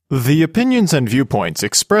The opinions and viewpoints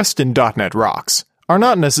expressed in .NET Rocks are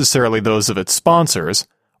not necessarily those of its sponsors,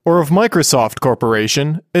 or of Microsoft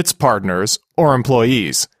Corporation, its partners, or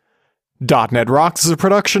employees. .NET Rocks is a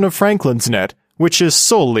production of Franklin's Net, which is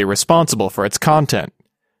solely responsible for its content.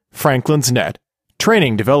 Franklin's Net,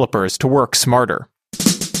 training developers to work smarter.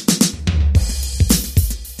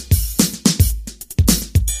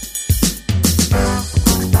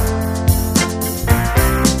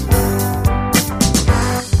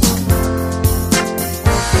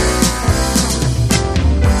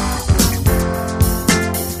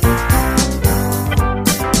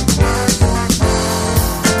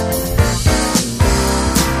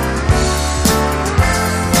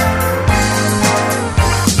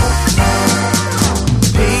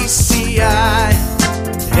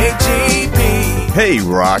 Hey,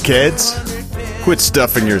 Rockheads! Quit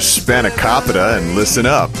stuffing your spanakopita and listen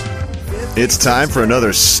up. It's time for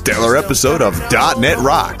another stellar episode of .NET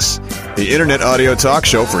Rocks, the internet audio talk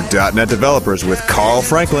show for .NET developers with Carl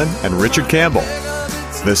Franklin and Richard Campbell.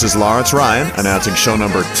 This is Lawrence Ryan announcing show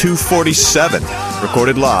number 247,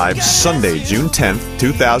 recorded live Sunday, June 10th,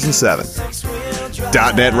 2007.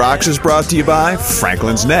 .NET Rocks is brought to you by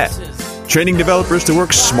Franklin's Net, training developers to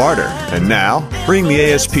work smarter, and now bring the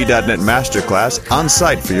ASP.NET Masterclass on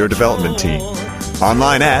site for your development team.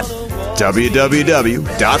 Online at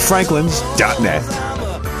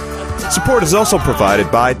www.franklins.net. Support is also provided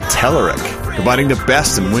by Telerik, combining the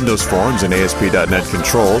best in Windows Forms and ASP.NET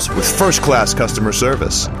controls with first-class customer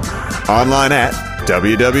service. Online at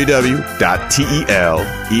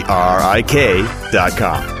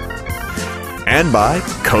www.telerik.com. And by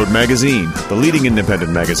Code Magazine, the leading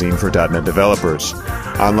independent magazine for .NET developers.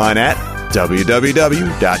 Online at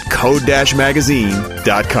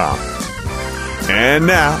www.code-magazine.com. And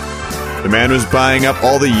now, the man who's buying up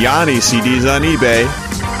all the Yanni CDs on eBay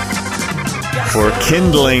for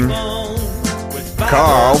kindling,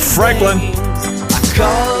 Carl Franklin.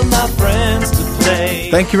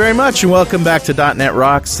 Thank you very much, and welcome back to .NET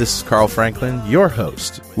Rocks. This is Carl Franklin, your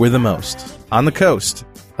host. We're the most on the coast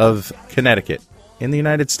of Connecticut in the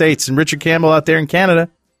United States, and Richard Campbell out there in Canada.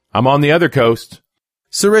 I'm on the other coast.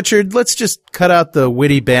 So, Richard, let's just cut out the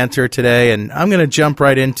witty banter today, and I'm going to jump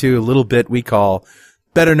right into a little bit we call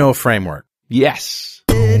Better Know Framework. Yes.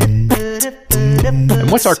 And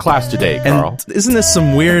what's our class today, Carl? And isn't this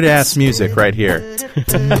some weird-ass music right here?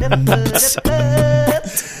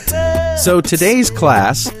 So today's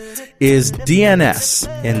class is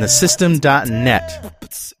DNS in the system.net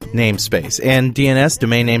namespace. And DNS,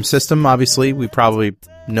 domain name system, obviously, we probably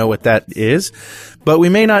know what that is, but we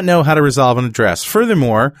may not know how to resolve an address.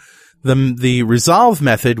 Furthermore, the resolve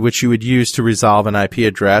method, which you would use to resolve an IP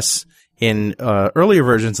address in earlier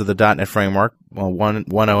versions of the .NET framework, well, 1.0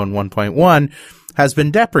 and 1.1, has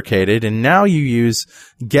been deprecated, and now you use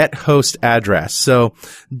getHostAddress. So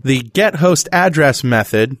the getHostAddress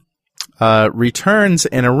method returns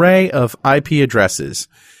an array of IP addresses.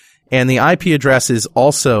 And the IP address is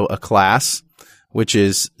also a class, which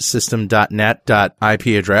is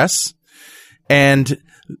system.net.ipAddress. And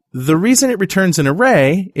the reason it returns an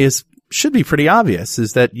array should be pretty obvious,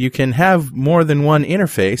 is that you can have more than one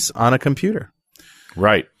interface on a computer.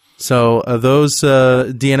 Right. So those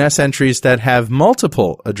DNS entries that have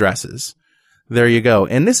multiple addresses, there you go.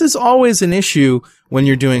 And this is always an issue when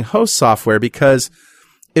you're doing host software, because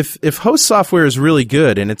if host software is really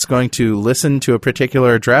good and it's going to listen to a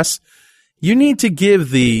particular address, you need to give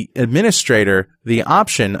the administrator the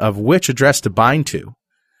option of which address to bind to,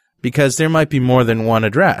 because there might be more than one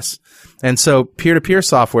address. And so peer-to-peer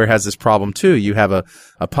software has this problem too. You have a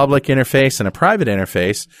public interface and a private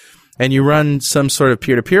interface, and you run some sort of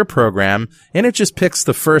peer-to-peer program, and it just picks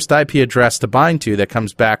the first IP address to bind to that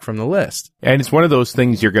comes back from the list. And it's one of those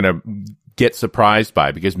things you're going to get surprised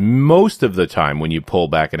by, because most of the time when you pull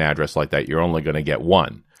back an address like that, you're only going to get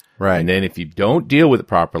one. Right. And then if you don't deal with it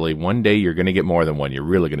properly, one day you're going to get more than one. You're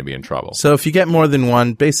really going to be in trouble. So if you get more than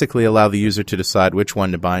one, basically allow the user to decide which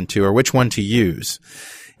one to bind to or which one to use.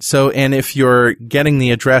 So, and if you're getting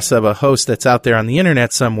the address of a host that's out there on the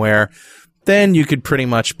internet somewhere, then you could pretty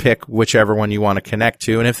much pick whichever one you want to connect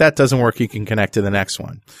to. And if that doesn't work, you can connect to the next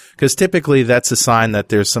one. Because typically that's a sign that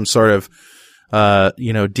there's some sort of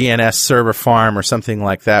DNS server farm or something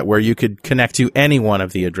like that where you could connect to any one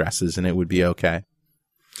of the addresses and it would be okay.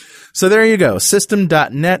 So there you go.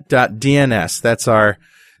 System.net.dns. That's our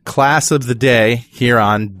class of the day here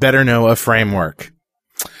on Better Know a Framework.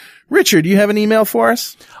 Richard, you have an email for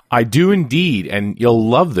us? I do indeed, and you'll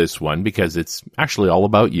love this one because it's actually all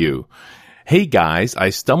about you. Hey guys, I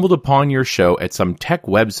stumbled upon your show at some tech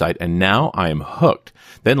website and now I am hooked.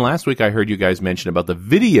 Then last week I heard you guys mention about the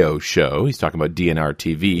video show. He's talking about DNR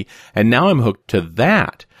TV. And now I'm hooked to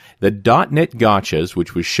that. The .NET Gotchas,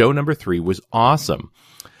 which was show number 3, was awesome.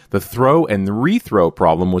 The throw and rethrow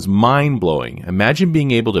problem was mind-blowing. Imagine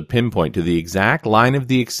being able to pinpoint to the exact line of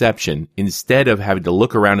the exception instead of having to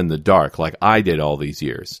look around in the dark like I did all these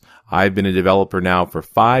years. I've been a developer now for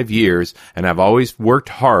 5 years, and I've always worked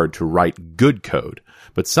hard to write good code.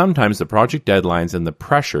 But sometimes the project deadlines and the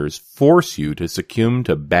pressures force you to succumb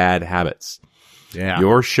to bad habits. Yeah.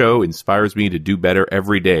 Your show inspires me to do better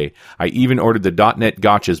every day. I even ordered the .NET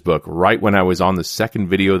Gotchas book right when I was on the second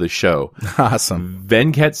video of the show. Awesome.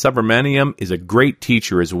 Venkat Subramaniam is a great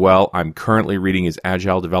teacher as well. I'm currently reading his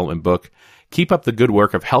Agile development book. Keep up the good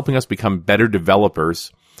work of helping us become better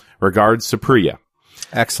developers. Regards, Supriya.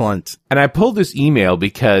 Excellent. And I pulled this email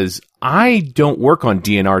because I don't work on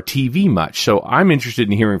DNR TV much, so I'm interested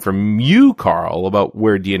in hearing from you, Carl, about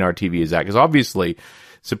where DNR TV is at, because obviously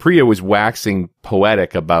Supriya was waxing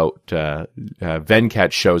poetic about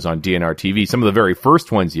Venkat's shows on DNR TV, some of the very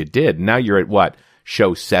first ones you did. Now you're at what,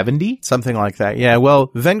 show 70? Something like that. Yeah,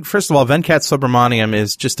 well, first of all, Venkat Subramaniam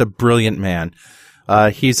is just a brilliant man.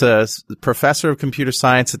 He's a professor of computer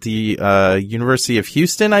science at the University of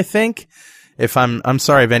Houston, I think. I'm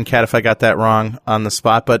sorry, Venkat, if I got that wrong on the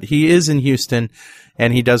spot, but he is in Houston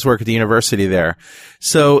and he does work at the university there.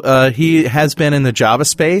 So he has been in the Java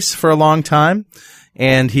space for a long time.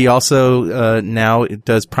 And he also now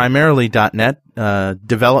does primarily .NET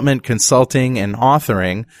development, consulting, and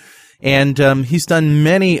authoring. And he's done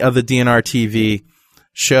many of the DNR TV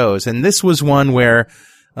shows. And this was one where,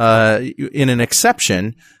 in an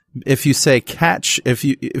exception, if you say catch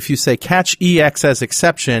EX as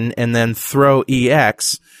exception and then throw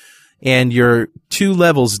EX, and you're 2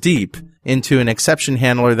 levels deep into an exception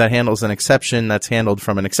handler that handles an exception that's handled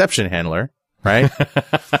from an exception handler, right?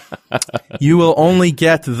 You will only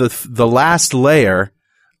get the last layer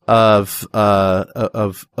of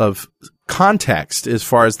context as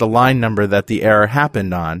far as the line number that the error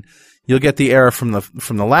happened on. You'll get the error from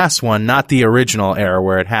the last one, not the original error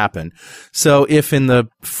where it happened. So if in the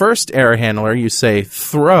first error handler you say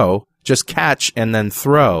throw, just catch and then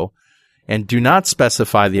throw, and do not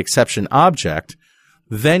specify the exception object,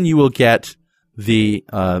 then you will get the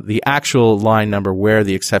actual line number where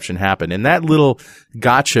the exception happened. And that little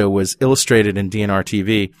gotcha was illustrated in DNR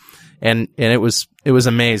TV, and it was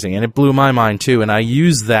amazing, and it blew my mind too. And I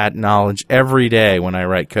use that knowledge every day when I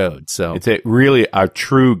write code. So it's really a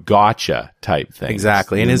true gotcha type thing.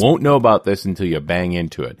 Exactly. And you won't know about this until you bang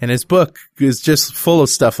into it. And his book is just full of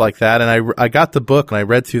stuff like that. And I got the book and I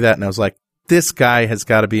read through that and I was like, this guy has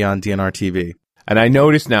got to be on DNR TV. And I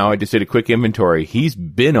noticed now, I just did a quick inventory, he's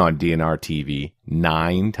been on DNR TV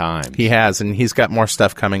 9 times. He has, and he's got more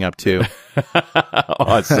stuff coming up too.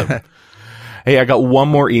 Awesome. Hey, I got one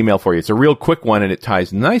more email for you. It's a real quick one, and it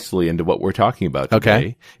ties nicely into what we're talking about today.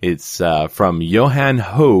 Okay. It's from Johan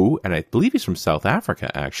Ho, and I believe he's from South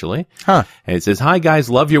Africa, actually. Huh. And it says, "Hi, guys.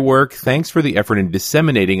 Love your work. Thanks for the effort in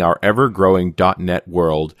disseminating our ever-growing .NET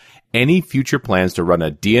world. Any future plans to run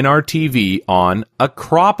a DNR TV on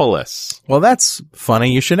Acropolis?" Well, that's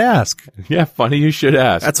funny. You should ask. Yeah, funny you should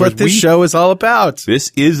ask. That's what this show is all about.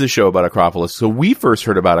 This is the show about Acropolis. So we first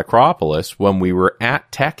heard about Acropolis when we were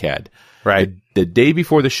at TechEd. Right. The day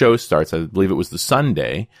before the show starts, I believe it was the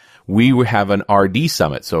Sunday, we have an RD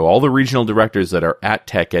summit. So all the regional directors that are at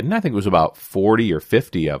TechEd, and I think it was about 40 or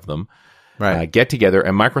 50 of them, right, get together,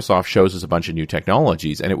 and Microsoft shows us a bunch of new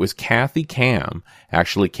technologies. And it was Kathy Cam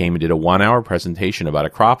actually came and did a 1-hour presentation about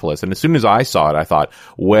Acropolis. And as soon as I saw it, I thought,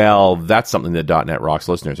 well, that's something that .NET Rocks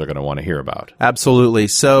listeners are going to want to hear about. Absolutely.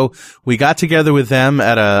 So we got together with them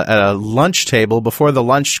at a lunch table before the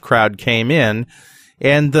lunch crowd came in.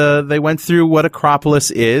 And they went through what Acropolis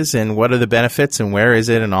is and what are the benefits and where is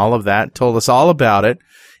it and all of that, told us all about it.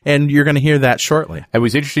 And you're going to hear that shortly. It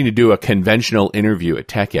was interesting to do a conventional interview at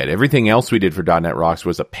TechEd. Everything else we did for .NET Rocks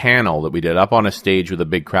was a panel that we did up on a stage with a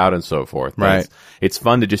big crowd and so forth. But right. It's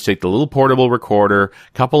fun to just take the little portable recorder,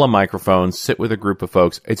 couple of microphones, sit with a group of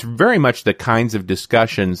folks. It's very much the kinds of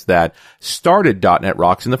discussions that started .NET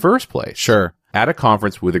Rocks in the first place. Sure. At a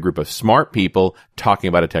conference with a group of smart people talking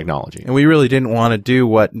about a technology. And we really didn't want to do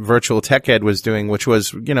what Virtual TechEd was doing, which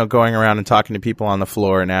was, going around and talking to people on the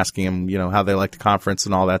floor and asking them, how they liked the conference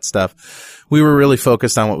and all that stuff. We were really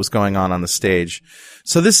focused on what was going on the stage.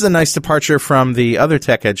 So this is a nice departure from the other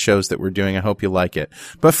TechEd shows that we're doing. I hope you like it.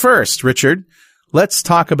 But first, Richard, let's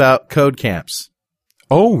talk about code camps.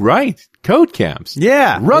 Oh, right. Code camps.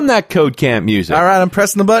 Yeah. Run that code camp music. All right. I'm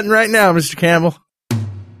pressing the button right now, Mr. Campbell.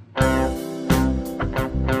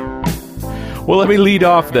 Well, let me lead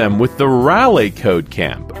off them with the Raleigh Code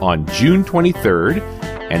Camp on June 23rd,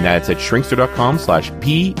 and that's at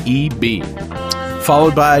shrinkster.com/PEB.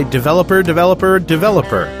 Followed by Developer.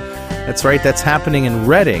 That's right, that's happening in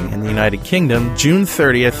Reading in the United Kingdom, June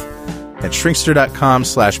 30th at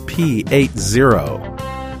shrinkster.com/P80.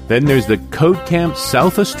 Then there's the Code Camp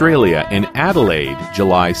South Australia in Adelaide,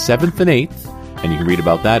 July 7th and 8th. And you can read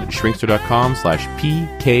about that at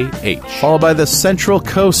shrinkster.com/PKH. Followed by the Central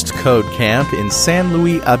Coast Code Camp in San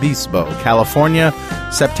Luis Obispo, California,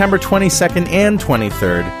 September 22nd and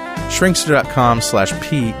 23rd,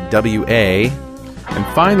 shrinkster.com/PWA. And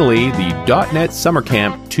finally, the .NET Summer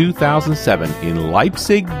Camp 2007 in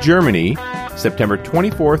Leipzig, Germany, September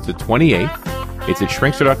 24th to 28th. It's at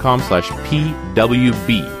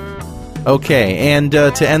shrinkster.com/PWB. Okay, and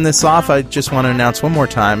to end this off, I just want to announce one more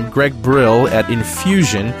time, Greg Brill at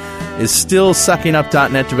Infusion is still sucking up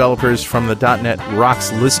 .NET developers from the .NET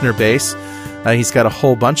Rocks listener base. He's got a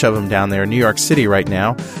whole bunch of them down there in New York City right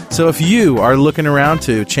now. So if you are looking around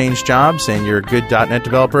to change jobs and you're a good .NET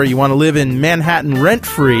developer, you want to live in Manhattan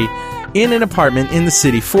rent-free in an apartment in the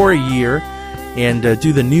city for a year and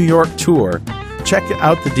do the New York tour, check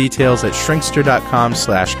out the details at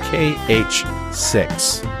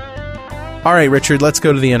shrinkster.com/KH6. All right, Richard, let's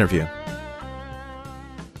go to the interview.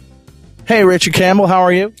 Hey, Richard Campbell, how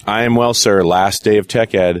are you? I am well, sir. Last day of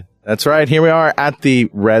Tech Ed. That's right. Here we are at the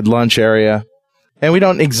Red Lunch area. And we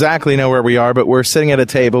don't exactly know where we are, but we're sitting at a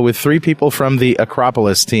table with three people from the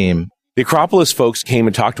Acropolis team. The Acropolis folks came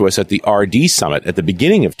and talked to us at the RD Summit at the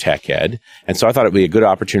beginning of Tech Ed, and so I thought it would be a good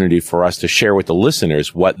opportunity for us to share with the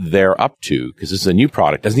listeners what they're up to, because this is a new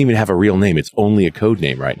product. It doesn't even have a real name. It's only a code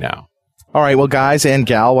name right now. All right, well, guys and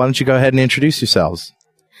gal, why don't you go ahead and introduce yourselves?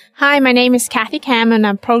 Hi, my name is Kathy Kam, and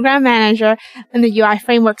I'm Program Manager in the UI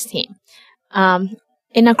Frameworks team.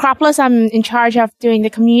 In Acropolis, I'm in charge of doing the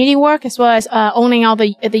community work as well as owning all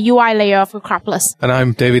the UI layer of Acropolis. And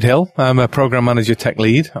I'm David Hill. I'm a Program Manager Tech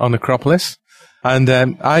Lead on Acropolis. And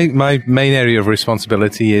my main area of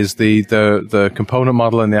responsibility is the component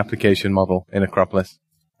model and the application model in Acropolis.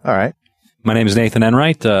 All right. My name is Nathan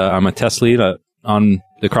Enright. I'm a test lead on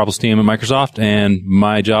the Acropolis team at Microsoft, and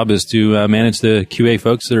my job is to manage the QA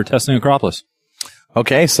folks that are testing Acropolis.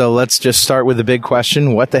 Okay, so let's just start with the big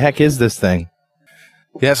question. What the heck is this thing?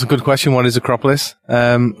 Yeah, it's a good question. What is Acropolis?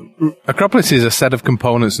 Acropolis is a set of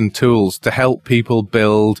components and tools to help people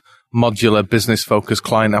build modular business-focused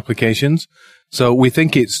client applications. So we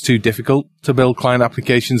think it's too difficult to build client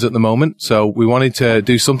applications at the moment. So we wanted to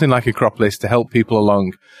do something like Acropolis to help people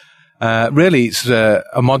along. Really, it's a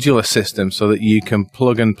modular system so that you can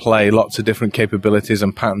plug and play lots of different capabilities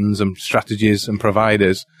and patterns and strategies and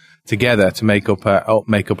providers together to make up a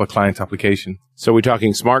client application. So we're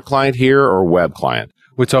talking smart client here or web client?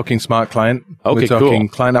 We're talking smart client. Okay, we're talking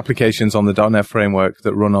cool. client applications on the .NET framework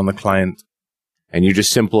that run on the client. And you're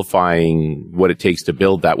just simplifying what it takes to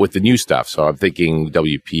build that with the new stuff. So I'm thinking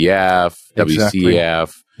WPF, Exactly.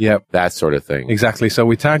 WCF, Yep. that sort of thing. Exactly. So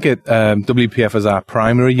we target WPF as our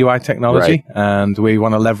primary UI technology, and we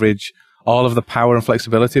want to leverage all of the power and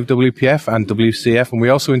flexibility of WPF and WCF, and we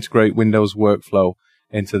also integrate Windows workflow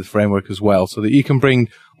into the framework as well, so that you can bring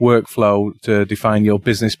workflow to define your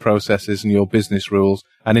business processes and your business rules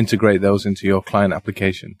and integrate those into your client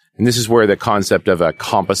application. And this is where the concept of a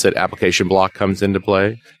composite application block comes into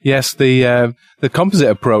play? Yes, the composite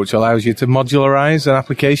approach allows you to modularize an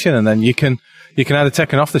application, and then you can either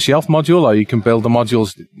take an off-the-shelf module or you can build the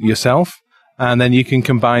modules yourself, and then you can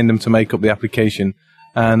combine them to make up the application.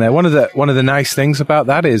 And one of the nice things about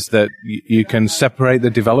that is that you can separate the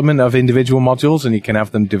development of individual modules, and you can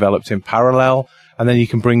have them developed in parallel, and then you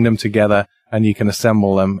can bring them together and you can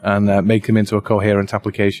assemble them and make them into a coherent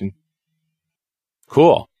application.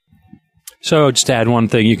 Cool. So just to add one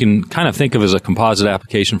thing, you can kind of think of as a composite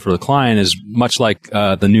application for the client is much like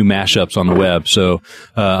the new mashups on the web. So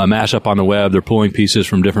a mashup on the web, they're pulling pieces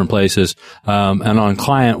from different places. And on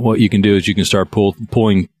client, what you can do is you can start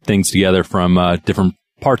pulling things together from different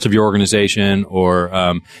parts of your organization or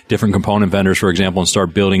different component vendors, for example, and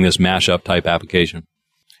start building this mashup type application.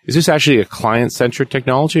 Is this actually a client-centric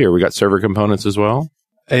technology, or we got server components as well?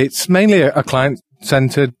 It's mainly a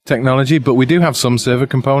client-centered technology, but we do have some server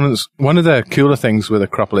components. One of the cooler things with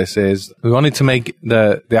Acropolis is we wanted to make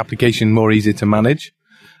the application more easy to manage.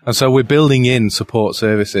 And so we're building in support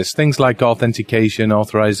services, things like authentication,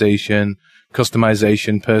 authorization,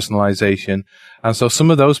 customization, personalization. And so some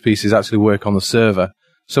of those pieces actually work on the server.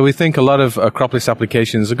 So we think a lot of Acropolis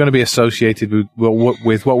applications are going to be associated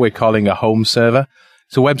with what we're calling a home server.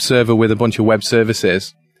 It's a web server with a bunch of web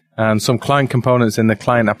services and some client components in the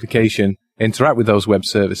client application interact with those web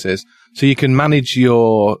services. So you can manage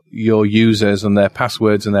your users and their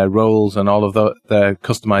passwords and their roles and all of their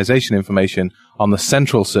customization information on the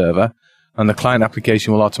central server, and the client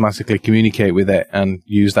application will automatically communicate with it and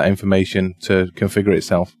use that information to configure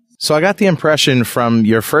itself. So I got the impression from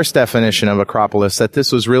your first definition of Acropolis that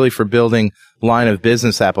this was really for building line of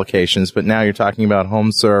business applications, but now you're talking about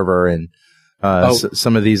home server and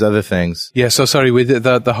some of these other things. Yeah, so sorry, with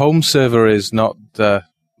the home server is not the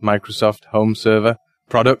Microsoft home server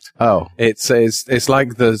product. Oh. It's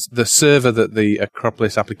like the server that the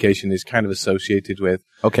Acropolis application is kind of associated with.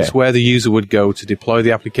 Okay. It's where the user would go to deploy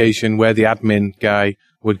the application, where the admin guy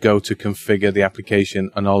would go to configure the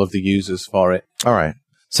application and all of the users for it. All right.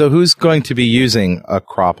 So who's going to be using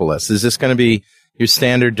Acropolis? Is this going to be your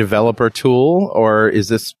standard developer tool, or is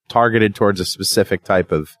this targeted towards a specific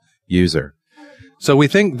type of user? So we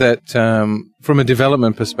think that from a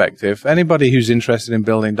development perspective, anybody who's interested in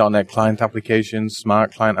building .NET client applications,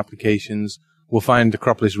 smart client applications, will find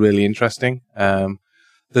Acropolis really interesting.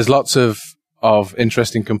 There's lots of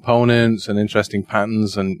interesting components and interesting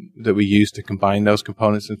patterns and that we use to combine those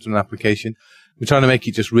components into an application. We're trying to make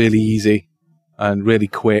it just really easy and really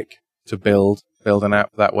quick to build an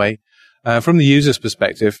app that way. From the user's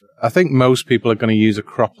perspective, I think most people are going to use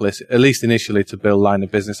Acropolis, at least initially, to build line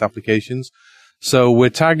of business applications. So we're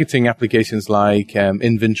targeting applications like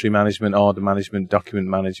inventory management, order management, document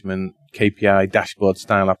management, KPI, dashboard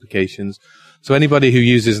style applications. So anybody who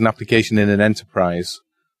uses an application in an enterprise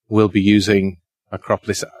will be using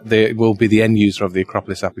Acropolis. They will be the end user of the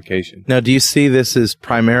Acropolis application. Now, do you see this as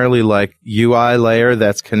primarily like UI layer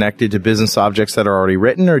that's connected to business objects that are already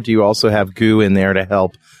written, or do you also have GUI in there to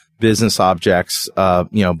help business objects,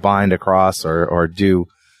 bind across or do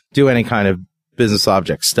any kind of business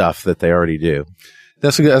object stuff that they already do?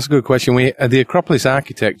 That's a good question. The Acropolis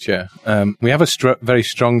architecture, we have a very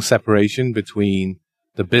strong separation between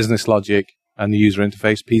the business logic and the user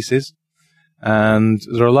interface pieces. And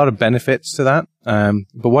there are a lot of benefits to that.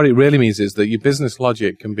 But what it really means is that your business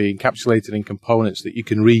logic can be encapsulated in components that you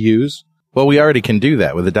can reuse. Well, we already can do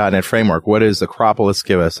that with the .NET framework. What does Acropolis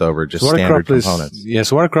give us over just standard components? Yeah,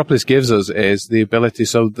 so what Acropolis gives us is the ability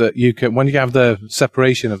so that you can, when you have the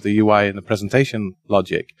separation of the UI and the presentation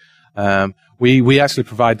logic, we actually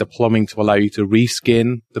provide the plumbing to allow you to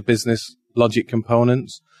reskin the business logic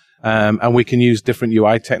components. And we can use different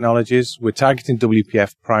UI technologies. We're targeting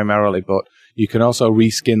WPF primarily, but you can also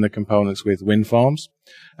reskin the components with WinForms.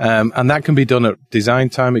 And that can be done at design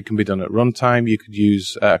time. It can be done at runtime. You could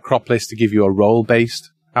use Acropolis to give you a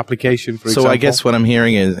role-based application, for example. So I guess what I'm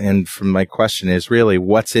hearing is, and from my question is really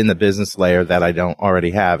what's in the business layer that I don't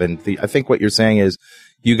already have. And I think what you're saying is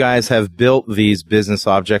you guys have built these business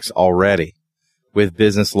objects already with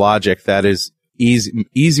business logic that is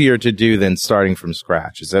easier to do than starting from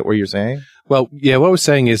scratch. Is that what you're saying? Well, yeah, what we're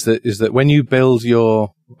saying is that when you build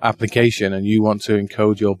your application and you want to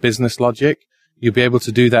encode your business logic, you'll be able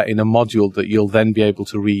to do that in a module that you'll then be able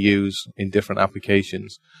to reuse in different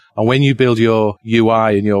applications. And when you build your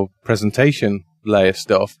UI and your presentation layer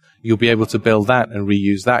stuff, you'll be able to build that and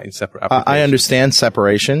reuse that in separate applications. I understand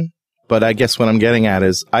separation, but I guess what I'm getting at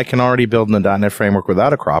is I can already build in the .NET framework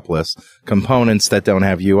without Acropolis components that don't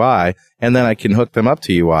have UI, and then I can hook them up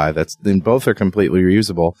to UI. Then both are completely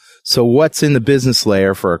reusable. So what's in the business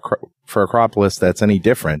layer for Acropolis that's any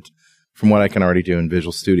different from what I can already do in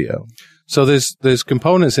Visual Studio? So there's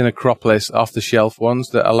components in Acropolis, off-the-shelf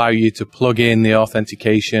ones, that allow you to plug in the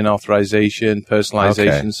authentication, authorization,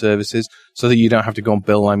 personalization services so that you don't have to go and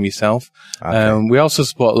build them yourself. Okay. We also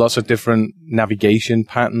support lots of different navigation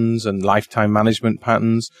patterns and lifetime management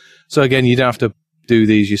patterns. So again, you don't have to do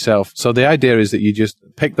these yourself. So the idea is that you just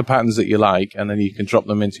pick the patterns that you like and then you can drop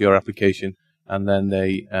them into your application, and then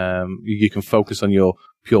you can focus on your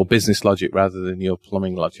pure business logic rather than your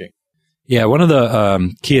plumbing logic. Yeah, one of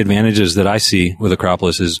the key advantages that I see with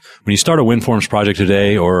Acropolis is when you start a WinForms project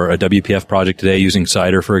today or a WPF project today using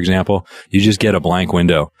Cider, for example, you just get a blank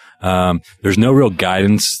window. There's no real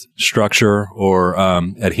guidance structure or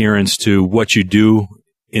adherence to what you do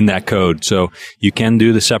in that code. So you can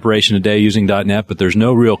do the separation today using .NET, but there's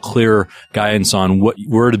no real clear guidance on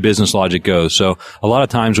where the business logic goes. So a lot of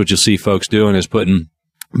times what you'll see folks doing is putting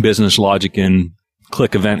business logic in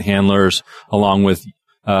click event handlers along with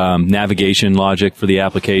navigation logic for the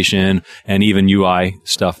application and even UI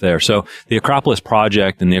stuff there. So the Acropolis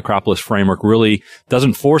project and the Acropolis framework really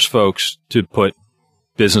doesn't force folks to put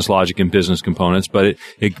business logic and business components, but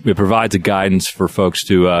it provides a guidance for folks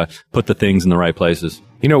to put the things in the right places.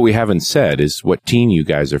 You know, what we haven't said is what team you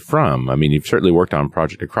guys are from. I mean, you've certainly worked on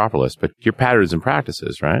Project Acropolis, but your patterns and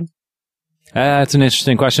practices, right? That's an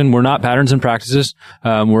interesting question. We're not patterns and practices.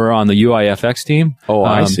 We're on the UIFX team. Oh,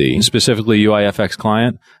 I see. Specifically UIFX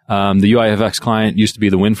client. The UIFX client used to be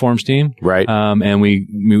the WinForms team. Right. And we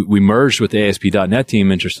merged with the ASP.NET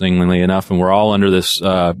team, interestingly enough, and we're all under this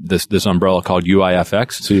umbrella called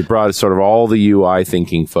UIFX. So you brought sort of all the UI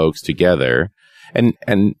thinking folks together. And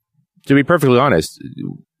to be perfectly honest,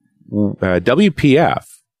 WPF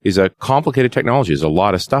is a complicated technology. There's a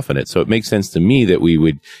lot of stuff in it. So it makes sense to me that we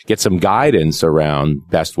would get some guidance around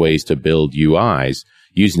best ways to build UIs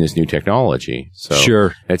using this new technology. So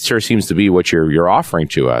sure. It sure seems to be what you're offering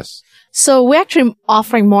to us. So we're actually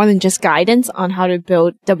offering more than just guidance on how to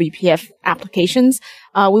build WPF applications.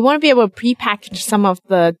 We want to be able to pre-package some of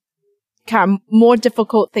the kind of more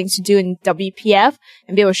difficult things to do in WPF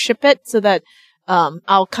and be able to ship it so that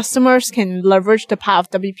our customers can leverage the power of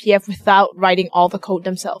WPF without writing all the code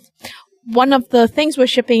themselves. One of the things we're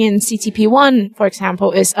shipping in CTP1, for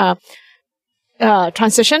example, is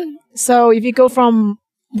transition. So if you go from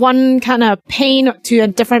one kind of pane to a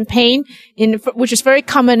different pane, which is very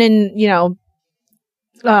common in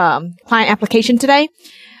client application today.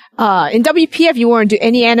 In WPF, you won't do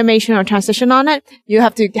any animation or transition on it. You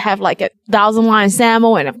have to have like a 1,000-line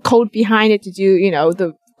SAML and a code behind it to do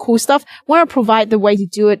the cool stuff. We want to provide the way to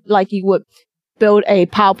do it like you would build a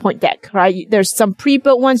PowerPoint deck, right? There's some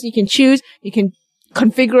pre-built ones you can choose. You can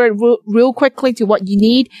configure it real quickly to what you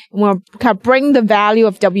need. And we want to kind of bring the value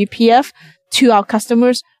of WPF to our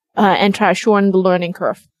customers and try to shorten the learning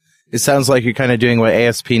curve. It sounds like you're kind of doing what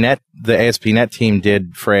the ASP.NET team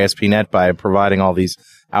did for ASP.NET by providing all these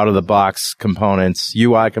out-of-the-box components,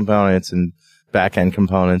 UI components, and back-end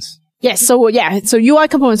components. Yes. So UI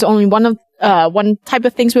components are only one type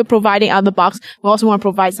of things we're providing out of the box. We also want to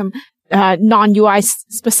provide some non-UI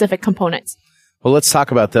specific components. Well, let's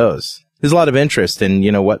talk about those. There's a lot of interest in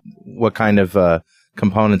what kind of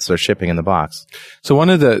components are shipping in the box. So one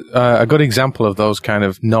of a good example of those kind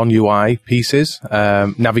of non-UI pieces,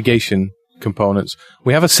 navigation components.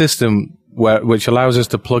 We have a system which allows us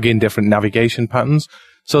to plug in different navigation patterns.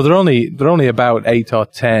 So there are only about 8 or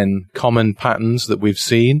 10 common patterns that we've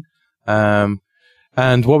seen.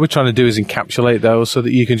 And what we're trying to do is encapsulate those so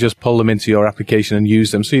that you can just pull them into your application and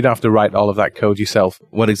use them so you don't have to write all of that code yourself.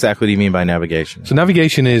 What exactly do you mean by navigation? So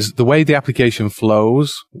navigation is the way the application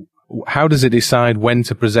flows. How does it decide when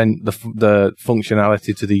to present the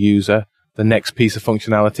functionality to the user, the next piece of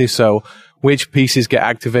functionality? So which pieces get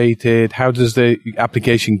activated? How does the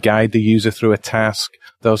application guide the user through a task?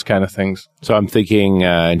 Those kind of things. So I'm thinking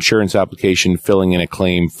insurance application, filling in a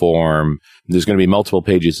claim form. There's going to be multiple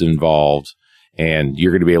pages involved. And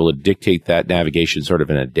you're going to be able to dictate that navigation sort of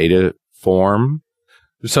in a data form.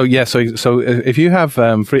 So if you have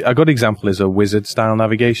a good example is a wizard style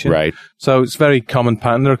navigation. Right. So it's very common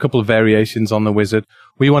pattern. There are a couple of variations on the wizard.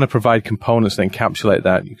 We want to provide components that encapsulate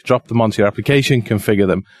that. You can drop them onto your application, configure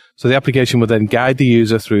them. So the application will then guide the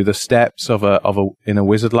user through the steps in a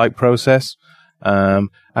wizard-like process.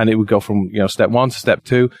 And it would go from, step 1 to step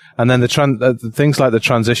 2. And then the things like the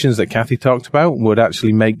transitions that Kathy talked about would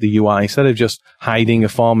actually make the UI, instead of just hiding a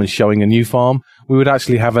form and showing a new form, we would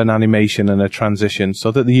actually have an animation and a transition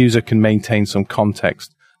so that the user can maintain some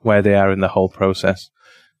context where they are in the whole process.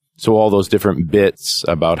 So all those different bits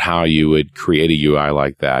about how you would create a UI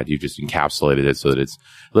like that, you just encapsulated it so that it's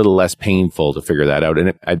a little less painful to figure that out.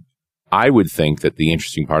 And I would think that the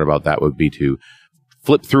interesting part about that would be to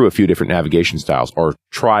flip through a few different navigation styles or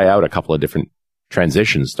try out a couple of different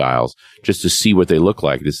transition styles just to see what they look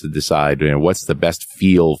like, just to decide what's the best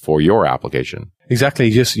feel for your application. Exactly.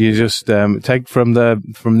 You just take from the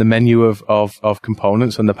menu of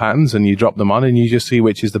components and the patterns, and you drop them on, and you just see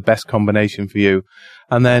which is the best combination for you.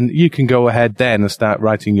 And then you can go ahead then and start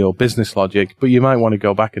writing your business logic, but you might want to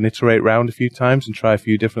go back and iterate around a few times and try a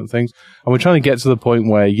few different things. And we're trying to get to the point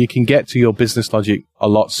where you can get to your business logic a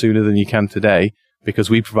lot sooner than you can today, because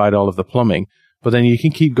we provide all of the plumbing. But then you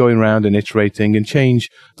can keep going around and iterating and change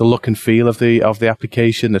the look and feel of the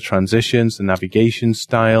application, the transitions, the navigation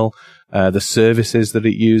style, the services that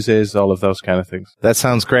it uses, all of those kind of things. That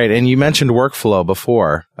sounds great. And you mentioned workflow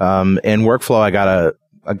before. And workflow,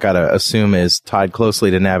 I gotta assume is tied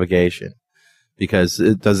closely to navigation, because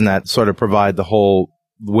doesn't that sort of provide the whole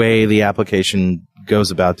way the application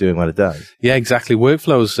goes about doing what it does? Yeah, exactly.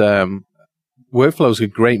 Workflows are a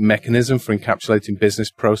great mechanism for encapsulating business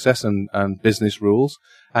process and business rules.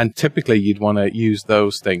 And typically you'd want to use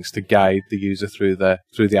those things to guide the user through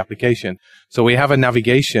the application. So we have a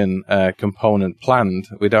navigation component planned.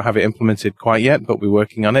 We don't have it implemented quite yet, but we're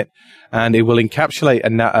working on it. And it will encapsulate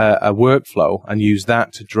a workflow and use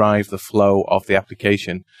that to drive the flow of the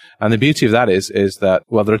application. And the beauty of that is that,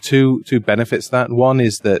 well, there are two benefits to that. One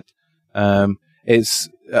is that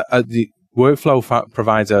The workflow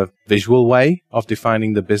provides a visual way of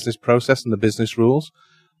defining the business process and the business rules.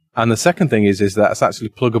 And the second thing is that it's actually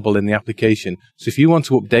pluggable in the application. So if you want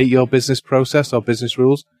to update your business process or business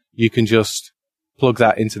rules, you can just plug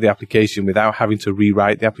that into the application without having to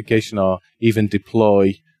rewrite the application or even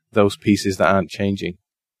deploy those pieces that aren't changing.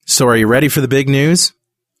 So are you ready for the big news?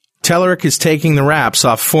 Telerik is taking the wraps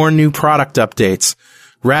off 4 new product updates.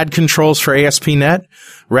 RAD controls for ASP.NET,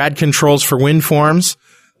 RAD controls for WinForms,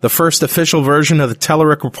 the first official version of the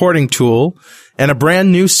Telerik reporting tool, and a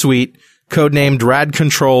brand new suite codenamed RAD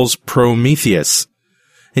Controls Prometheus.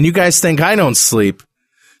 And you guys think I don't sleep.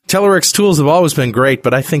 Telerik's tools have always been great,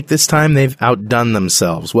 but I think this time they've outdone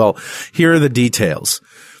themselves. Well, here are the details.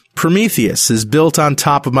 Prometheus is built on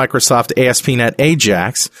top of Microsoft ASP.NET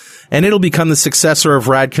Ajax, and it'll become the successor of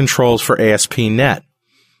RAD controls for ASP.NET.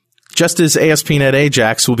 Just as ASP.NET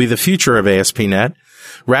Ajax will be the future of ASP.NET,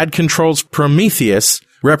 RAD controls Prometheus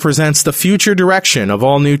represents the future direction of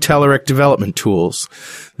all new Telerik development tools.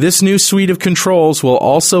 This new suite of controls will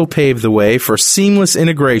also pave the way for seamless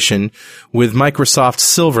integration with Microsoft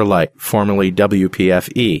Silverlight, formerly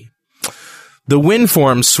WPF-E. The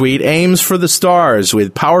WinForms suite aims for the stars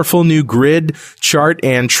with powerful new grid, chart,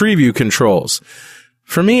 and tree view controls.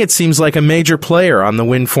 For me, it seems like a major player on the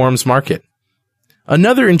WinForms market.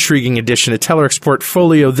 Another intriguing addition to Telerik's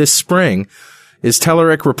portfolio this spring is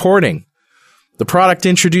Telerik Reporting. The product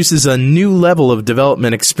introduces a new level of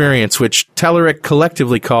development experience, which Telerik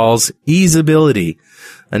collectively calls easeability,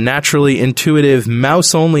 a naturally intuitive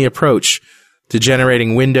mouse-only approach to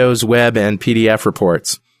generating Windows, web, and PDF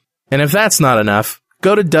reports. And if that's not enough,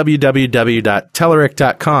 go to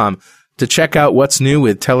www.telerik.com to check out what's new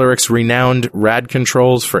with Telerik's renowned RAD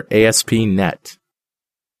controls for ASP.NET.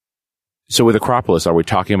 So with Acropolis, are we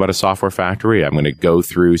talking about a software factory? I'm going to go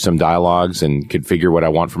through some dialogues and configure what I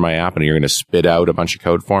want for my app, and you're going to spit out a bunch of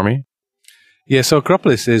code for me? Yeah, so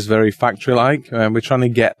Acropolis is very factory-like. We're trying to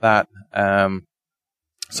get that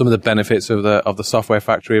some of the benefits of the software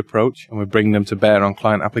factory approach, and we're bringing them to bear on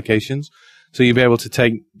client applications. So you'll be able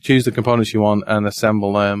to choose the components you want and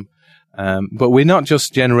assemble them. But we're not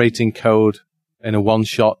just generating code in a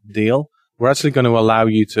one-shot deal. We're actually going to allow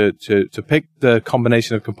you to pick the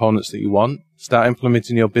combination of components that you want, start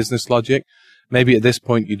implementing your business logic. Maybe at this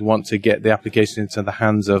point you'd want to get the application into the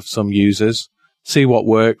hands of some users, see what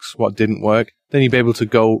works, what didn't work. Then you'd be able to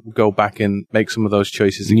go back and make some of those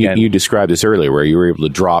choices again. You described this earlier where you were able to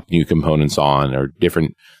drop new components on or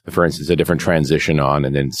for instance, a different transition on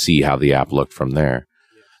and then see how the app looked from there.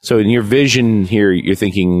 So in your vision here, you're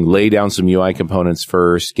thinking lay down some UI components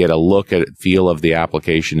first, get a feel of the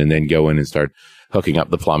application, and then go in and start hooking up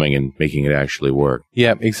the plumbing and making it actually work.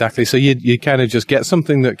 Yeah, exactly. So you kind of just get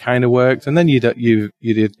something that kind of worked, and then you'd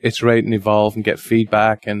iterate and evolve and get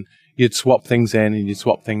feedback, and you'd swap things in and you'd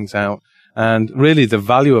swap things out. And really the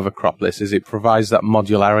value of Acropolis is it provides that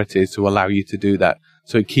modularity to allow you to do that.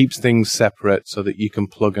 So it keeps things separate so that you can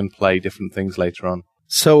plug and play different things later on.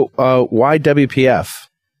 So why WPF?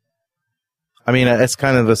 I mean, it's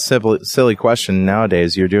kind of a silly question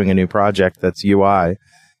nowadays. You're doing a new project that's UI.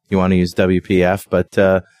 You want to use WPF,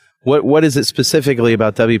 but what is it specifically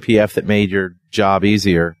about WPF that made your job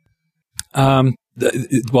easier?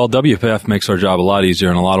 Well, WPF makes our job a lot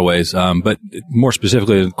easier in a lot of ways. But more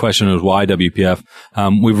specifically, the question is why WPF?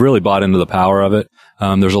 We've really bought into the power of it.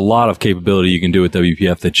 There's a lot of capability you can do with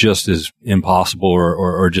WPF that just is impossible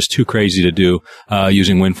or just too crazy to do,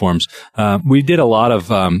 using WinForms. We did a lot of,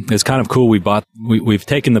 it's kind of cool. We've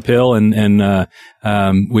taken the pill and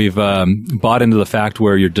we've bought into the fact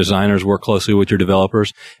where your designers work closely with your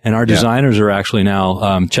developers, and our designers are actually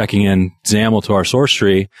now checking in XAML to our source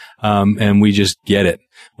tree, and we just get it.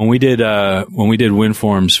 When we did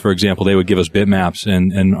WinForms, for example, they would give us bitmaps,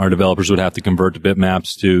 and our developers would have to convert the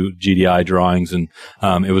bitmaps to GDI drawings, and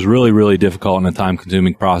it was really, really difficult and a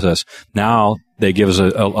time-consuming process. Now they give us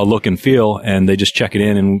a look and feel, and they just check it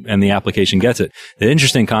in, and the application gets it. The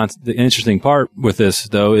interesting part with this,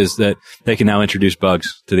 though, is that they can now introduce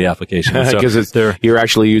bugs to the application. Because you're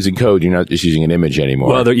actually using code. You're not just using an image anymore.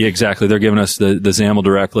 Well, exactly. They're giving us the XAML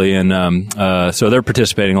directly, and so they're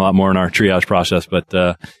participating a lot more in our triage process, but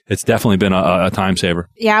it's definitely been a time saver.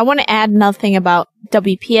 Yeah, I want to add another thing about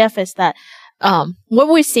WPF is that what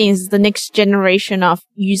we're seeing is the next generation of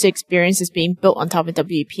user experiences being built on top of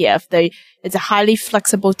WPF. It's a highly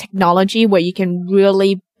flexible technology where you can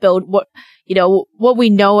really build what we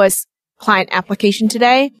know as client application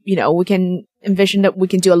today. We can envision that we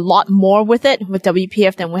can do a lot more with it with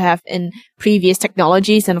WPF than we have in previous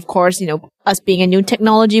technologies. And of course, us being a new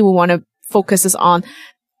technology, we want to focus us on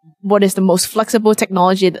what is the most flexible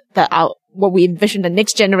technology that what we envision the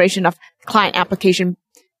next generation of client application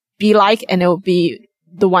be like, and it will be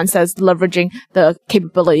the ones that's leveraging the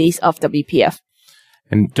capabilities of WPF.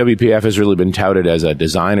 And WPF has really been touted as a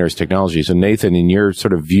designer's technology. So Nathan, in your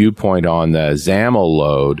sort of viewpoint on the XAML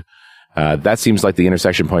load, that seems like the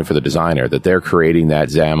intersection point for the designer, that they're creating that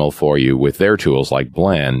XAML for you with their tools like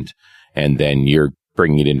Blend, and then you're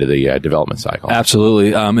bringing it into the development cycle.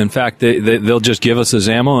 Absolutely. In fact, they'll just give us a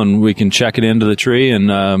XAML and we can check it into the tree, and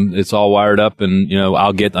it's all wired up. And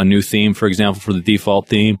I'll get a new theme, for example, for the default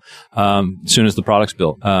theme as soon as the product's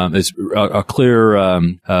built. It's a clear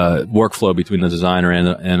workflow between the designer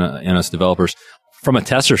and us developers. From a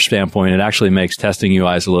tester standpoint, it actually makes testing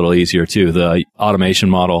UIs a little easier too. The automation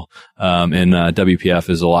model in WPF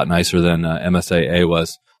is a lot nicer than MSAA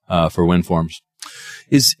was for WinForms.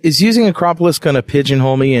 Is using Acropolis going to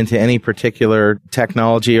pigeonhole me into any particular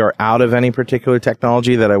technology or out of any particular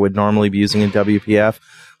technology that I would normally be using in WPF?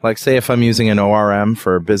 Like, say, if I'm using an ORM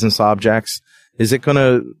for business objects, is it going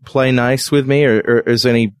to play nice with me, or is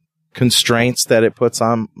there any constraints that it puts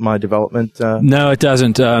on my development? No, it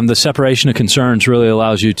doesn't. The separation of concerns really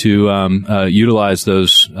allows you to utilize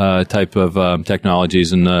those type of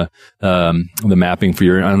technologies and the mapping for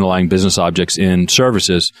your underlying business objects in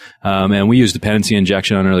services. And we use dependency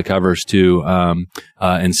injection under the covers to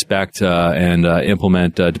inspect and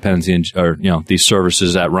implement dependency these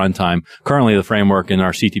services at runtime. Currently, the framework in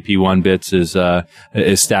our CTP1 bits is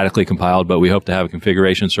statically compiled, but we hope to have a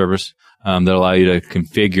configuration service that allow you to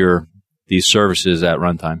configure these services at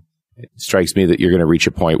runtime. It strikes me that you're going to reach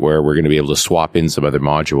a point where we're going to be able to swap in some other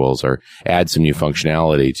modules or add some new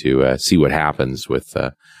functionality to see what happens with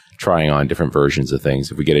trying on different versions of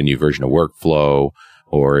things. If we get a new version of workflow,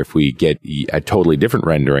 or if we get a totally different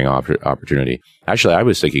rendering opportunity. Actually, I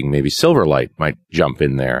was thinking maybe Silverlight might jump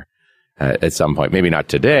in there at some point. Maybe not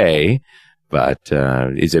today, but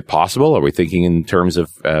is it possible? Are we thinking in terms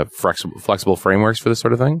of flexible frameworks for this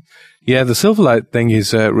sort of thing? Yeah, the Silverlight thing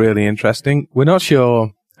is really interesting. We're not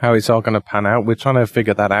sure how it's all going to pan out. We're trying to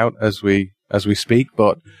figure that out as we speak,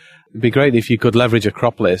 but it'd be great if you could leverage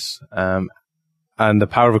Acropolis and the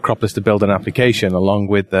power of Acropolis to build an application along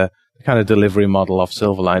with the kind of delivery model of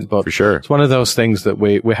Silverlight. But for sure, it's one of those things that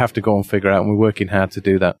we have to go and figure out, and we're working hard to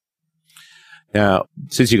do that. Now,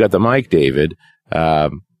 since you got the mic, David,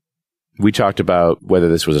 we talked about whether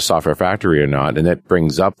this was a software factory or not, and that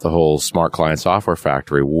brings up the whole smart client software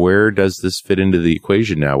factory. Where does this fit into the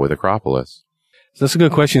equation now with Acropolis? So that's a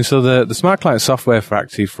good question. So the smart client software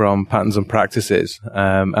factory from Patterns and Practices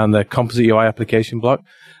and the composite UI application block,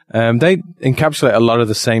 they encapsulate a lot of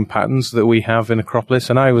the same patterns that we have in Acropolis.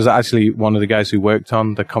 And I was actually one of the guys who worked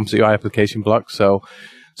on the composite UI application block. So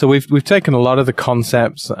we've taken a lot of the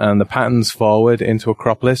concepts and the patterns forward into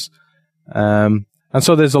Acropolis. And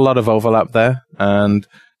so there's a lot of overlap there. And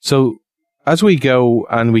so as we go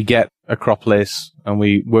and we get Acropolis and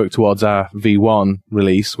we work towards our V1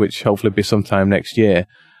 release, which hopefully will be sometime next year,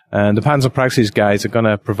 and the Patterns and Practices guys are going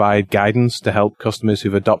to provide guidance to help customers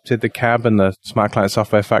who've adopted the CAB and the Smart Client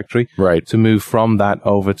Software Factory to move from that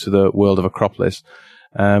over to the world of Acropolis.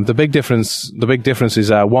 The big difference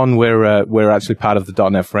is one, we're actually part of the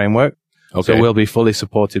 .NET framework. Okay. So we'll be fully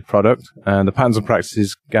supported product. And the Patterns and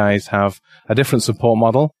Practices guys have a different support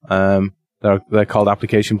model. They're called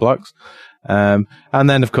application blocks. And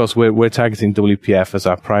then, of course, we're targeting WPF as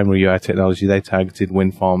our primary UI technology. They targeted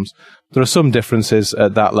WinForms. There are some differences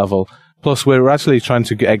at that level. Plus, we're actually trying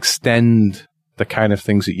to extend the kind of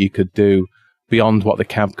things that you could do beyond what the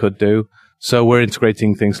CAB could do. So we're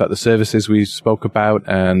integrating things like the services we spoke about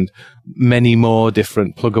and many more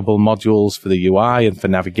different pluggable modules for the UI and for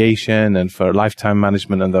navigation and for lifetime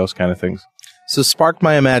management and those kind of things. So spark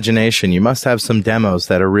my imagination. You must have some demos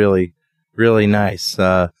that are really, really nice.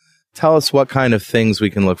 Tell us what kind of things we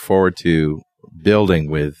can look forward to building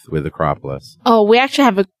with Acropolis. Oh, we actually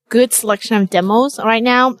have a good selection of demos right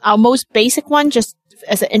now. Our most basic one, just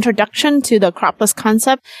as an introduction to the Acropolis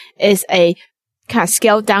concept, is a kind of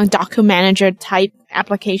scaled down document manager type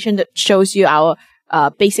application that shows you our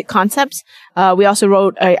basic concepts. We also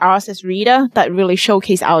wrote a RSS reader that really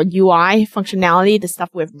showcase our UI functionality, the stuff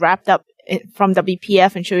we've wrapped up from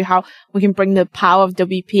WPF, and show you how we can bring the power of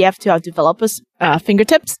WPF to our developers'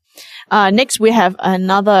 fingertips. Next, we have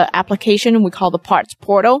another application we call the Parts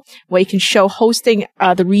Portal, where you can show hosting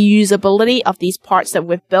the reusability of these parts that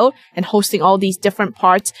we've built and hosting all these different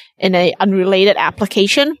parts in an unrelated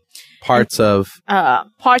application. Parts of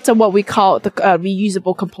what we call the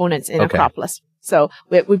reusable components in Acropolis. So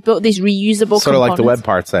we built these reusable sort components. of like the web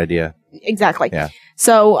parts idea. Exactly. Yeah.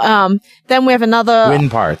 So then we have another Win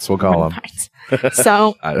parts, we'll call them. Parts.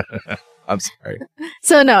 So I I'm sorry.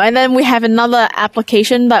 So no, and then we have another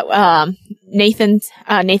application that Nathan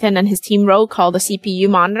and his team wrote called the CPU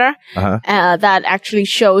monitor. That actually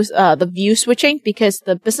shows the view switching, because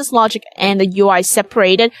the business logic and the UI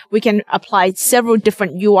separated. We can apply several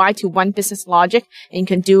different UI to one business logic, and you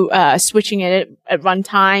can do switching it at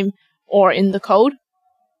runtime or in the code.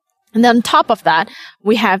 And then on top of that,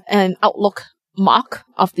 we have an Outlook mock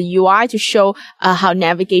of the UI to show how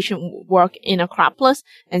navigation work in Acropolis,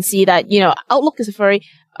 and see that, Outlook is a very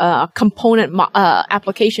component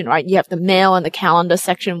application, right? You have the mail and the calendar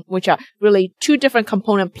section, which are really two different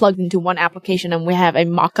components plugged into one application, and we have a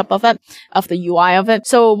mock-up of it, of the UI of it.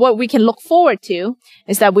 So what we can look forward to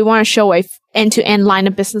is that we want to show a end-to-end line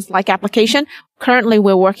of business-like application. Currently,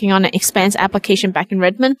 we're working on an Expanse application back in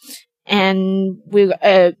Redmond. And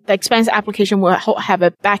the Expanse application will have a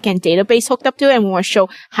back-end database hooked up to it, and we want to show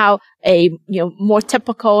how a more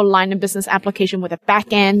typical line of business application with a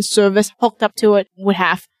back-end service hooked up to it would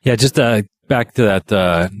have. Yeah, just back to that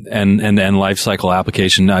end-to-end lifecycle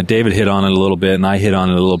application. David hit on it a little bit, and I hit on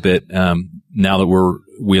it a little bit. Now that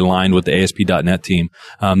we aligned with the ASP.NET team.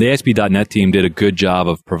 The ASP.NET team did a good job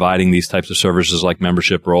of providing these types of services like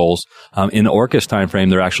membership roles. In the Orcus timeframe,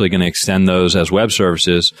 they're actually going to extend those as web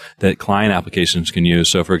services that client applications can use.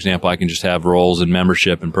 So, for example, I can just have roles and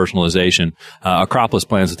membership and personalization. Acropolis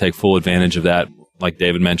plans to take full advantage of that, like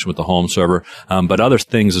David mentioned with the home server, but other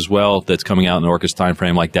things as well that's coming out in the Orcus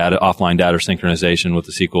timeframe, like offline data synchronization with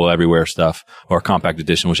the SQL Everywhere stuff, or Compact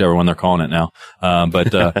Edition, whichever one they're calling it now.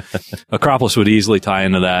 But Acropolis would easily tie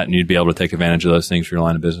into that, and you'd be able to take advantage of those things for your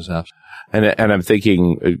line of business apps. And I'm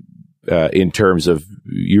thinking in terms of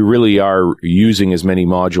you really are using as many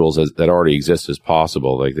modules that already exist as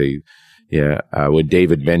possible. Like when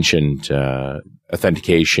David mentioned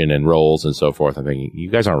authentication and roles and so forth, I'm thinking,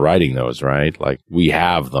 you guys aren't writing those, right? Like, we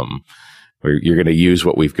have them. You're going to use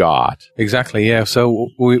what we've got. Exactly, yeah. So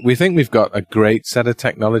we think we've got a great set of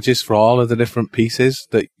technologies for all of the different pieces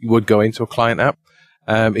that would go into a client app.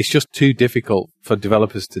 It's just too difficult for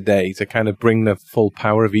developers today to kind of bring the full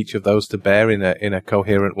power of each of those to bear in a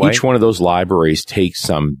coherent way. Each one of those libraries takes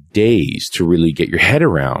some days to really get your head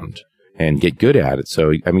around and get good at it.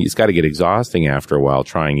 So, I mean, it's got to get exhausting after a while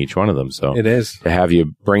trying each one of them. So it is. To have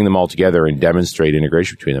you bring them all together and demonstrate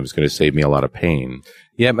integration between them is going to save me a lot of pain.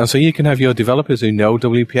 Yeah, and so you can have your developers who know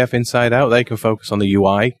WPF inside out. They can focus on the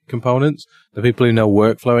UI components. The people who know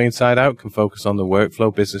workflow inside out can focus on the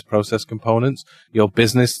workflow business process components. Your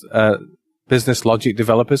business logic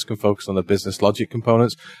developers can focus on the business logic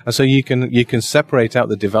components. And so you can separate out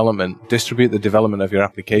the development, distribute the development of your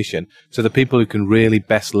application to the people who can really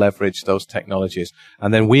best leverage those technologies.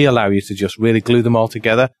 And then we allow you to just really glue them all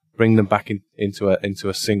together, bring them back into a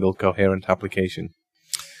single coherent application.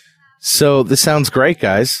 So this sounds great,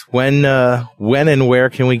 guys. When and where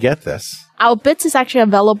can we get this? Our bits is actually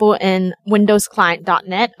available in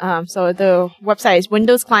windowsclient.net. So the website is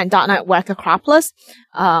windowsclient.net/Acropolis.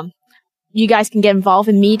 You guys can get involved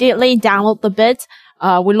immediately, download the bits.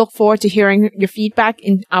 We look forward to hearing your feedback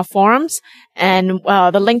in our forums. And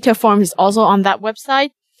the link to our forum is also on that website.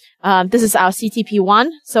 This is our CTP1.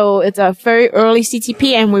 So it's a very early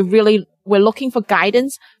CTP, and we're looking for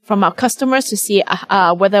guidance from our customers to see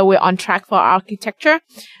whether we're on track for our architecture.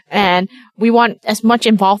 And we want as much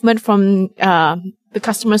involvement from the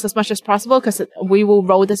customers as much as possible, because we will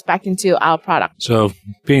roll this back into our product. So,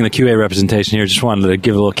 being the QA representation here, just wanted to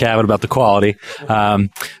give a little caveat about the quality.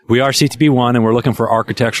 We are CTP1, and we're looking for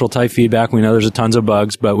architectural type feedback. We know there's tons of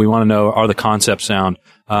bugs, but we want to know, are the concepts sound?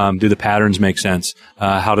 Do the patterns make sense?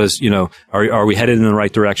 How does, are we headed in the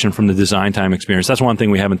right direction from the design time experience? That's one thing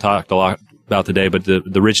we haven't talked a lot about today, but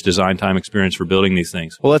the rich design time experience for building these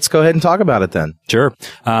things. Well, let's go ahead and talk about it then. Sure.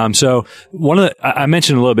 So I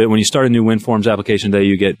mentioned a little bit, when you start a new WinForms application today,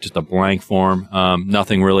 you get just a blank form,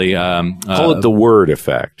 nothing really. Call it the word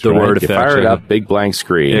effect. The word effect. You fire it up, big blank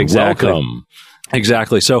screen. Exactly. Welcome.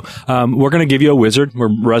 Exactly. So, we're going to give you a wizard. We're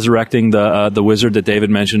resurrecting the wizard that David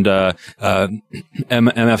mentioned,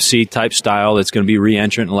 MFC type style. That's going to be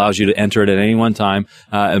re-entrant, allows you to enter it at any one time,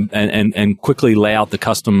 and quickly lay out the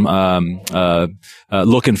custom,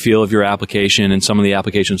 look and feel of your application and some of the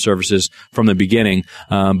application services from the beginning.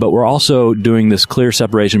 But we're also doing this clear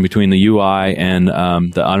separation between the UI and,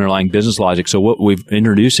 the underlying business logic. So what we're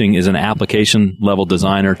introducing is an application level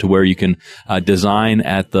designer, to where you can, design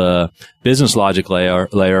at the business logic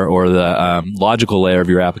layer or the logical layer of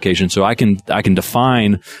your application. So I can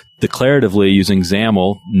define declaratively using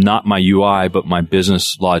XAML, not my UI, but my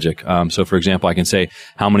business logic. So for example, I can say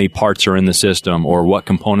how many parts are in the system, or what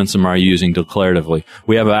components am I using declaratively.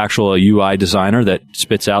 We have an actual UI designer that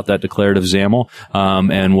spits out that declarative XAML,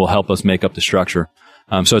 and will help us make up the structure.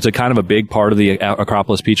 So it's a kind of a big part of the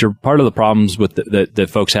Acropolis feature. Part of the problems with that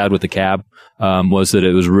folks had with the cab was that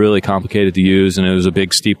it was really complicated to use and it was a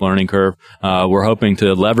big steep learning curve. We're hoping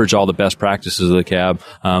to leverage all the best practices of the cab,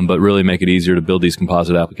 but really make it easier to build these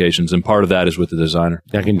composite applications. And part of that is with the designer.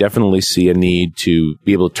 I can definitely see a need to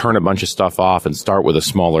be able to turn a bunch of stuff off and start with a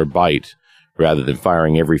smaller bite rather than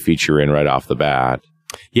firing every feature in right off the bat.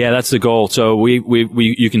 Yeah, that's the goal. So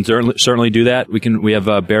you can certainly do that. We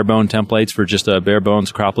have bare bone templates for just a bare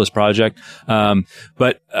bones Acropolis project.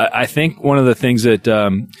 But I think one of the things that,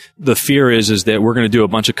 the fear is that we're going to do a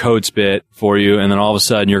bunch of code spit for you. And then all of a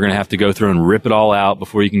sudden you're going to have to go through and rip it all out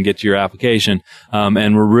before you can get to your application.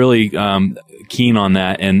 And we're really, keen on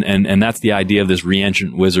that. And that's the idea of this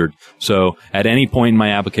reentrant wizard. So at any point in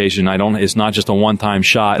my application, it's not just a one-time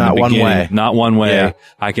shot. Not one way. Not one way. Yeah.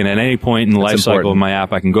 I can, at any point in the life cycle of my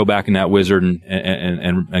app, I can go back in that wizard and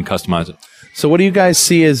customize it. So what do you guys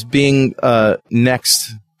see as being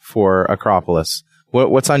next for Acropolis?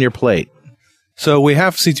 What's on your plate? So we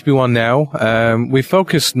have CTP1 now. We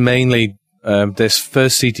focused mainly this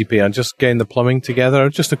first CTP on just getting the plumbing together,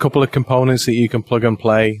 just a couple of components that you can plug and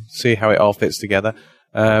play, see how it all fits together.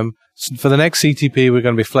 For the next CTP, we're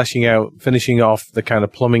going to be finishing off the kind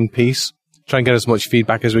of plumbing piece, try and get as much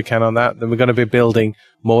feedback as we can on that. Then we're going to be building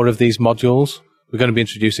more of these modules. We're going to be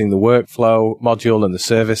introducing the workflow module and the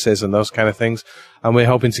services and those kind of things. And we're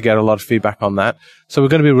hoping to get a lot of feedback on that. So we're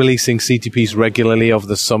going to be releasing CTPs regularly over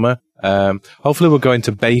the summer. Hopefully we'll go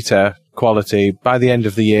into beta quality by the end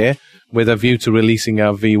of the year with a view to releasing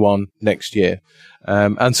our V1 next year.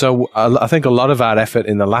 And so I think a lot of our effort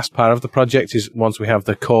in the last part of the project is once we have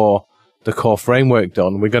the core framework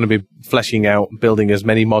done, we're going to be fleshing out, building as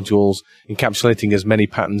many modules, encapsulating as many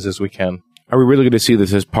patterns as we can. Are we really going to see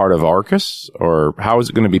this as part of Orcus, or how is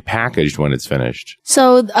it going to be packaged when it's finished?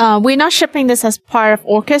 So we're not shipping this as part of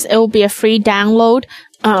Orcus. It will be a free download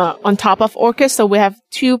on top of Orcus. So we have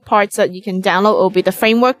two parts that you can download. It will be the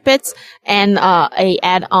framework bits and a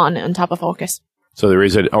add-on on top of Orcus. So there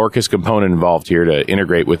is an Orcus component involved here to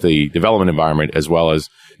integrate with the development environment as well as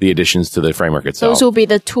the additions to the framework itself. Those will be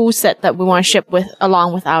the tool set that we want to ship with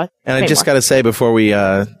along with our framework. I just got to say before we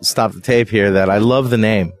stop the tape here that I love the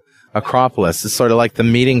name. Acropolis. It's sort of like the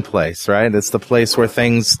meeting place, right? It's the place where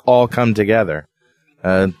things all come together.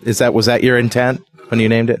 Was that your intent when you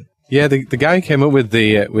named it? Yeah, the guy who came up with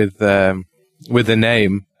the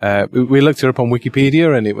name. We looked it up on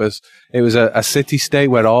Wikipedia, and it was a city-state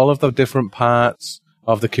where all of the different parts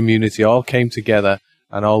of the community all came together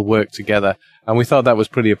and all worked together. And we thought that was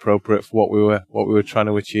pretty appropriate for what we were trying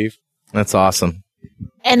to achieve. That's awesome.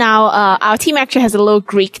 And our team actually has a little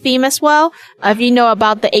Greek theme as well. If you know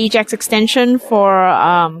about the Ajax extension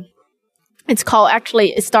for, it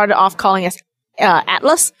started off calling us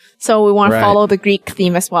Atlas. So we want to follow the Greek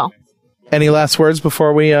theme as well. Any last words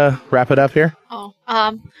before we wrap it up here?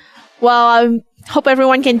 I hope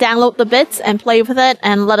everyone can download the bits and play with it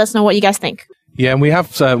and let us know what you guys think. Yeah, and we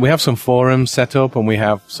have some forums set up, and we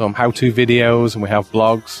have some how-to videos, and we have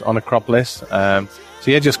blogs on Acropolis. So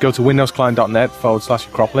yeah, just go to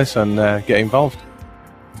windowsclient.net/Acropolis and get involved.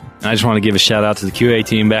 I just want to give a shout out to the QA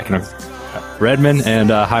team back in Redmond, and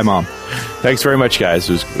hi, Mom. Thanks very much, guys.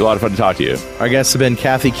 It was a lot of fun to talk to you. Our guests have been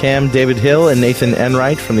Kathy Kam, David Hill, and Nathan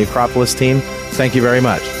Enright from the Acropolis team. Thank you very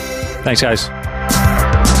much. Thanks, guys.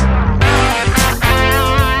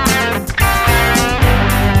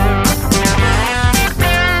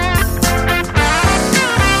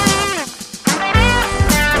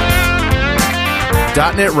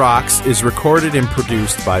 .NET Rocks is recorded and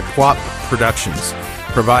produced by PWOP Productions,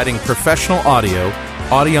 providing professional audio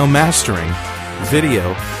mastering,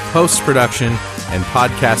 video, post-production, and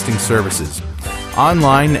podcasting services.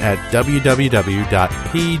 Online at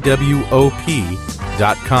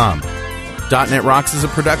www.pwop.com. .NET Rocks is a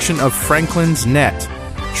production of Franklin's Net,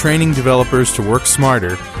 training developers to work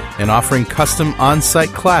smarter and offering custom on-site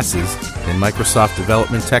classes in Microsoft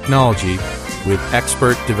development technology with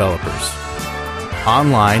expert developers.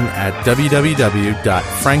 Online at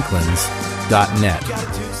www.franklins.net.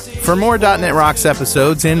 For more .NET Rocks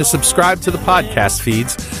episodes and to subscribe to the podcast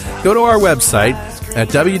feeds, go to our website at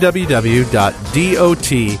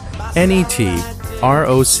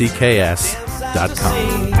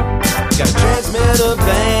www.dotnetrocks.com. Transmitter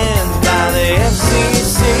banned by the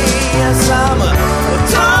FCC. Yes, I'm a